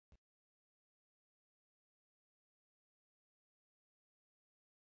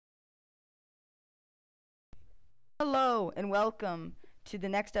Hello and welcome to the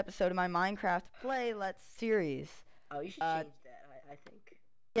next episode of my Minecraft Play Let's series. Oh, you should change that, I think.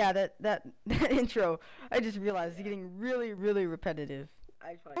 Yeah, that intro, I just realized is getting really repetitive.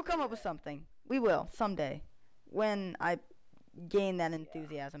 We'll come up with something. We will, someday. When I gain that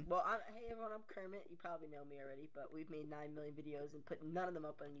enthusiasm. Well, hey everyone, I'm Kermit. You probably know me already, but we've made 9 million videos and put none of them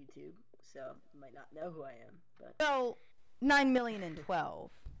up on YouTube, so you might not know who I am. But well,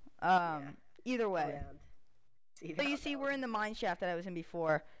 9,012,000. Either way. So you see, we're in the mine shaft that I was in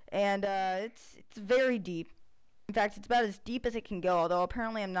before, and it's very deep. In fact, it's about as deep as it can go, although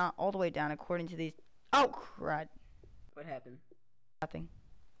apparently I'm not all the way down according to these... Oh, crud. What happened? Nothing.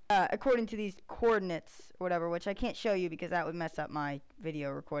 According to these coordinates, or whatever, which I can't show you because that would mess up my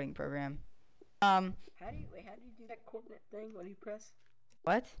video recording program. How do you do that coordinate thing? What do you press?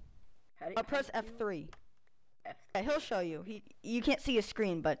 What? Press F3. F3. Yeah, he'll show you. You can't see his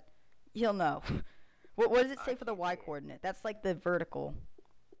screen, but he'll know. What does it say for the Y coordinate? That's like the vertical.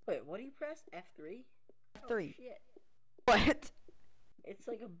 Wait, what do you press? F3? F3. Oh, shit. What? It's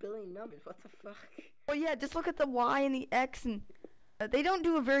like a billion numbers. What the fuck? Well, yeah, just look at the Y and the X, and they don't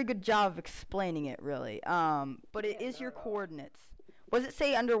do a very good job of explaining it, really. But it is your coordinates. What does it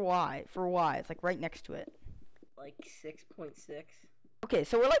say under Y for Y? It's like right next to it. Like 6.6. Okay,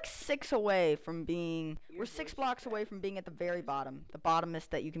 so we're like 6 away from being... We're 6 blocks away from being at the very bottom. The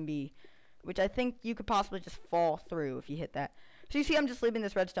bottomest that you can be. Which I think you could possibly just fall through if you hit that. So you see I'm just leaving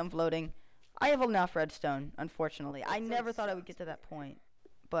this redstone floating. I have enough redstone, unfortunately. I never thought I would get to that point.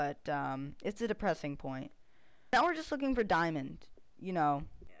 But, it's a depressing point. Now we're just looking for diamond, you know.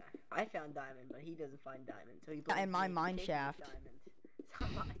 Yeah, I found diamond, but he doesn't find diamond. So he in my mine shaft. It's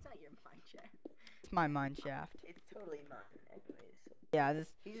not your mine shaft. It's my mine shaft. It's totally mine, anyways. Yeah,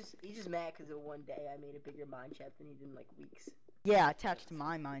 He's just mad because of one day I made a bigger mine shaft than he did in like weeks. Yeah, attached to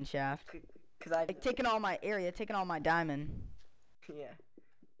my mine shaft. Cause I've taking all my area, taking all my diamond. Yeah.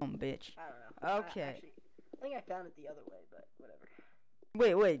 Bitch. I don't know. Okay. I think I found it the other way, but whatever.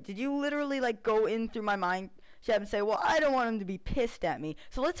 Wait, did you literally like go in through my mine shaft and say, well, I don't want him to be pissed at me,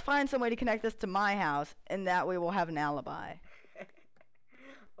 so let's find some way to connect this to my house, and that way we'll have an alibi?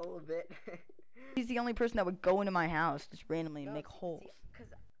 A little bit. He's the only person that would go into my house just randomly and make holes.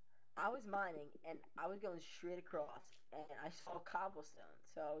 Because I was mining, and I was going straight across, and I saw cobblestone,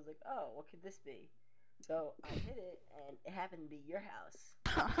 so I was like, oh, what could this be? So I hit it, and it happened to be your house.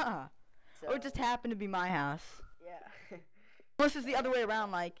 Or it just happened to be my house. Yeah. Unless it's the other way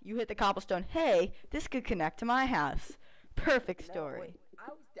around, like, you hit the cobblestone, hey, this could connect to my house. Perfect story. No, wait,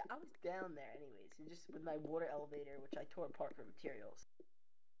 I was down there anyways, and just with my water elevator, which I tore apart for materials.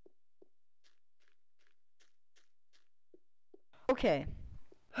 Okay.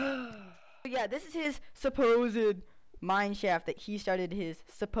 Yeah, this is his supposed mine shaft that he started his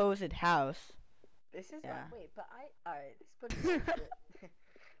supposed house. This is yeah. Wait, but alright,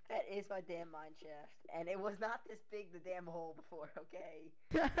 that is my damn mine shaft, and it was not this big, the damn hole before, okay?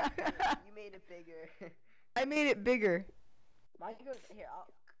 You made it bigger. I made it bigger. Mine goes, here, I'll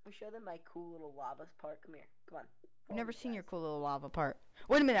show them my cool little lava part. Come here, come on. I've never seen your cool little lava part.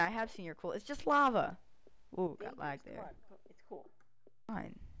 Wait a minute, I have seen your cool, it's just lava. Ooh, got lag there. Come on, it's cool.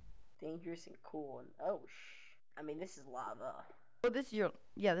 Fine. Dangerous and cool, and oh, I mean, this is lava. Oh, this is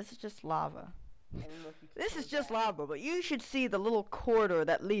this is just lava. Look, this is just lava, but you should see the little corridor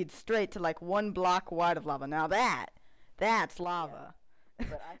that leads straight to like 1 block wide of lava. Now that's lava. Yeah.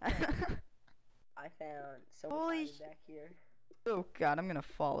 But I found so much diamond back here. Oh god, I'm gonna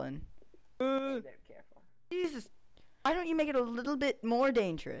fall in. Be careful. Jesus, why don't you make it a little bit more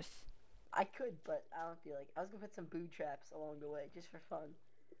dangerous? I could, but I don't feel like I was gonna put some booby traps along the way just for fun.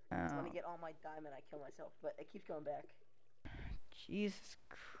 So when I get all my diamond, I kill myself, but it keeps going back. Jesus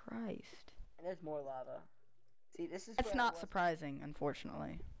Christ. And there's more lava. See, this is. That's not surprising,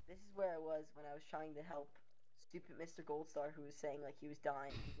 unfortunately. This is where I was when I was trying to help stupid Mr. Goldstar, who was saying like he was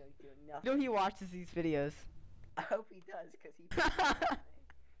dying, he's like doing nothing. You know he watches these videos. I hope he does, cause he. I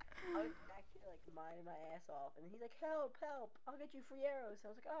was back here like mining my ass off, and he's like, "Help, help! I'll get you free arrows." So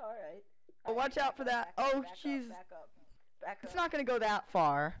I was like, "Oh, all right." Oh, watch out for that! Oh, jeez. Back up. It's not gonna go that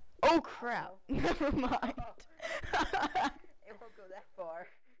far. Oh crap! Never mind. It won't go that far.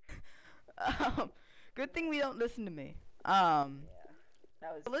 Good thing we don't listen to me. Yeah.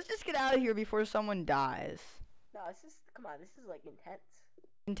 That was. Let's just get out of here before someone dies. No, come on. This is like intense.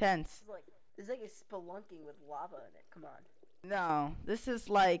 Intense. This is like a spelunking with lava in it. Come on. No, this is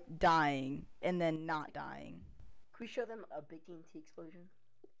like dying and then not dying. Can we show them a big TNT explosion?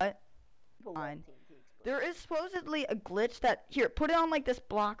 What? Fine. There is supposedly a glitch that put it on like this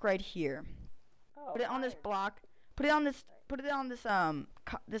block right here. Oh, put it on this block. Put it on this put it on this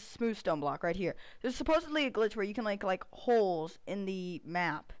this smooth stone block right here. There's supposedly a glitch where you can like holes in the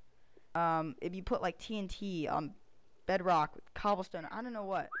map. If you put like TNT on Bedrock with cobblestone, I don't know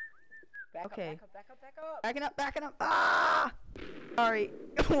what. Okay. Back up. Backing up. Ah! Sorry.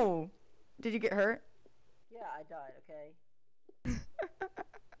 Oh. Did you get hurt? Yeah, I died, okay?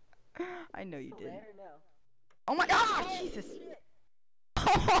 I know you did. There, no. Oh my god! Jesus! Shit.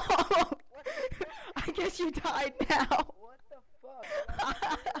 Oh, I guess you died now. What the fuck?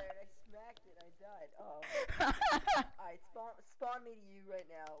 I smacked it, I died. Oh. Alright, spawn me to you right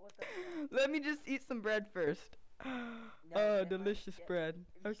now. What the fuck? Let me just eat some bread first. No, Oh, delicious bread.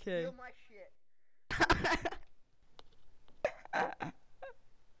 You Okay. steal my shit.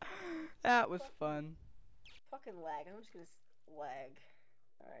 That was fun. Fucking lag. I'm just gonna lag.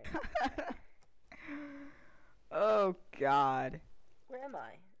 Alright. Oh god. Where am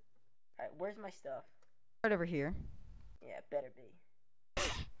I? Alright, where's my stuff? Right over here. Yeah, it better be.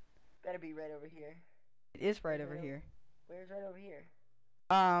 Better be right over here. It is right over here. Where's right over here?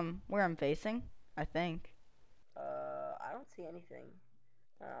 Where I'm facing, I think. I don't see anything.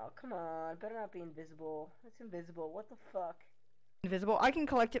 Oh, come on. Better not be invisible. It's invisible. What the fuck? Invisible? I can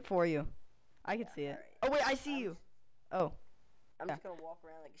collect it for you. I can see it. Right. Oh wait, I see you. Oh. I'm just gonna walk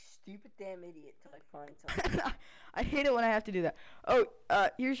around like a stupid damn idiot till I find something. I hate it when I have to do that. Oh,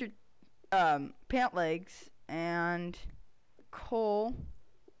 here's your pant legs and coal.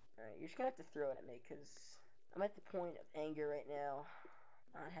 Alright, you're just gonna have to throw it at me because I'm at the point of anger right now.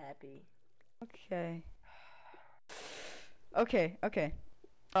 Not happy. Okay. Okay.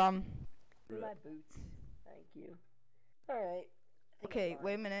 My boots. Thank you. Alright. Okay,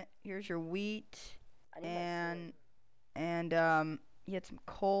 wait a minute. Here's your wheat I need and you had some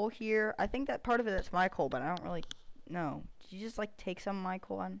coal here. I think that part of it's my coal, but I don't really know. Did you just like take some of my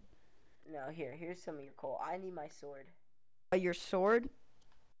coal on? No, here's some of your coal. I need my sword. Your sword?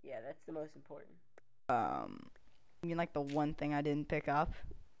 Yeah, that's the most important. You mean like the one thing I didn't pick up?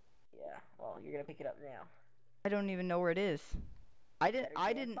 Yeah, well, you're gonna pick it up now. I don't even know where it is. I didn't.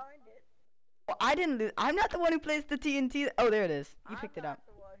 Find it. Well, I didn't. I'm not the one who placed the TNT. Oh, there it is. You picked it up.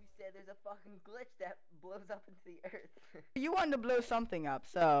 I'm not the one who said there's a fucking glitch that blows up into the earth. You wanted to blow something up,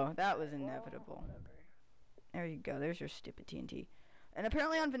 so that was inevitable. Well, whatever. There you go. There's your stupid TNT. And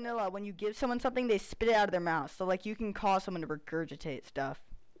apparently on vanilla, when you give someone something, they spit it out of their mouth. So like you can cause someone to regurgitate stuff.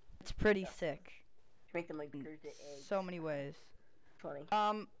 It's pretty sick. Make them like regurgitate eggs. So many ways. Funny.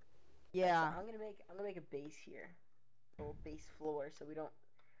 Yeah. I'm gonna make a base here, a little base floor, so we don't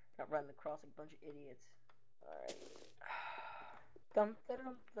not run across like a bunch of idiots. All right.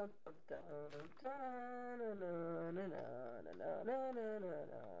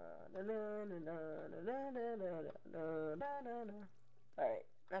 All right.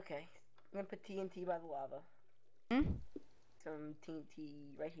 Okay. I'm gonna put TNT by the lava. Some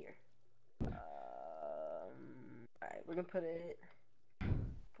TNT right here. Alright, we're gonna put it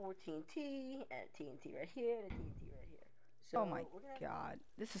 4 TNT and TNT right here and TNT right here. So oh my god.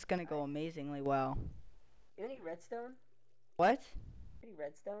 This is gonna go amazingly well. You have any redstone? What? Any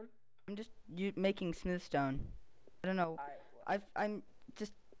redstone? I'm just making smooth stone. I don't know. I'm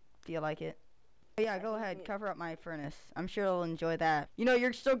just feel like it. But yeah, go ahead. Cover up my furnace. I'm sure it'll enjoy that. You know,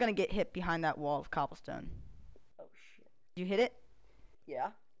 you're still gonna get hit behind that wall of cobblestone. Oh shit. Did you hit it?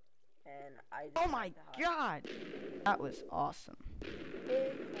 Yeah. And I oh my god! That was awesome.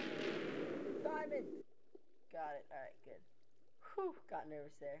 Diamond! Got it. Alright, good. Whew, got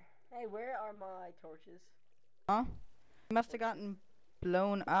nervous there. Hey, where are my torches? Huh? You must have gotten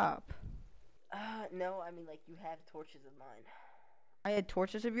blown up. No, I mean like you have torches of mine. I had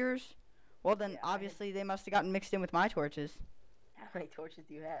torches of yours? Well then, obviously they must have gotten mixed in with my torches. How many torches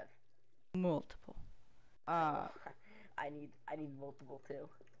do you have? Multiple. I need multiple too.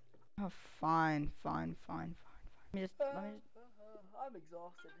 Oh, fine. Let me just. I'm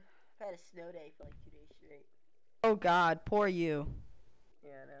exhausted. I've had a snow day for like 2 days straight. Oh God, poor you.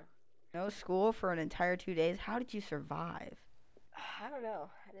 Yeah, I know. No school for an entire 2 days. How did you survive? I don't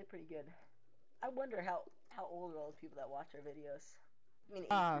know. I did pretty good. I wonder how old are all those people that watch our videos? I mean, age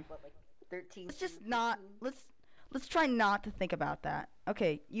group, what, like 13? Let's just 14? not. Let's try not to think about that.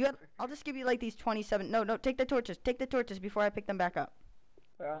 Okay, I'll just give you like these 27. No, take the torches. Take the torches before I pick them back up.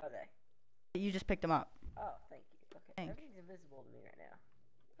 Where are they? You just picked them up. Oh, thank you. Okay, Thanks. everything's invisible to me right now.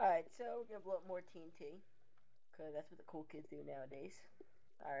 Alright, so we're gonna blow up more TNT. Because that's what the cool kids do nowadays.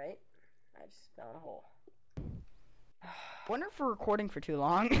 Alright, I just fell in a hole. Wonder if we're recording for too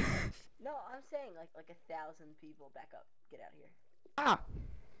long. No, I'm saying like 1,000 people back up. Get out of here. Ah,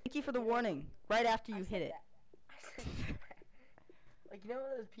 thank you for the warning. Right after you hit it. Like, you know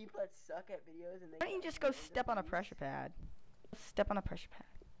those people that suck at videos and they. Why don't you just go step on a pressure pad? Step on a pressure pad.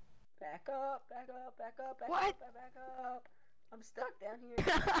 Back up, back up, back up, back What? up, back up. I'm stuck down here.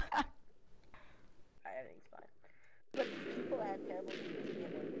 Everything's fine. But people have terrible videos and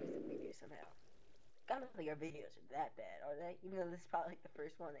get more views than we do somehow. I don't think our videos are that bad, are they? Even though this is probably like the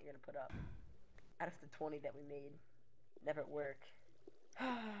first one that you're gonna put up. Out of the 20 that we made. Never work.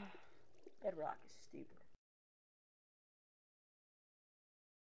 Bedrock is stupid.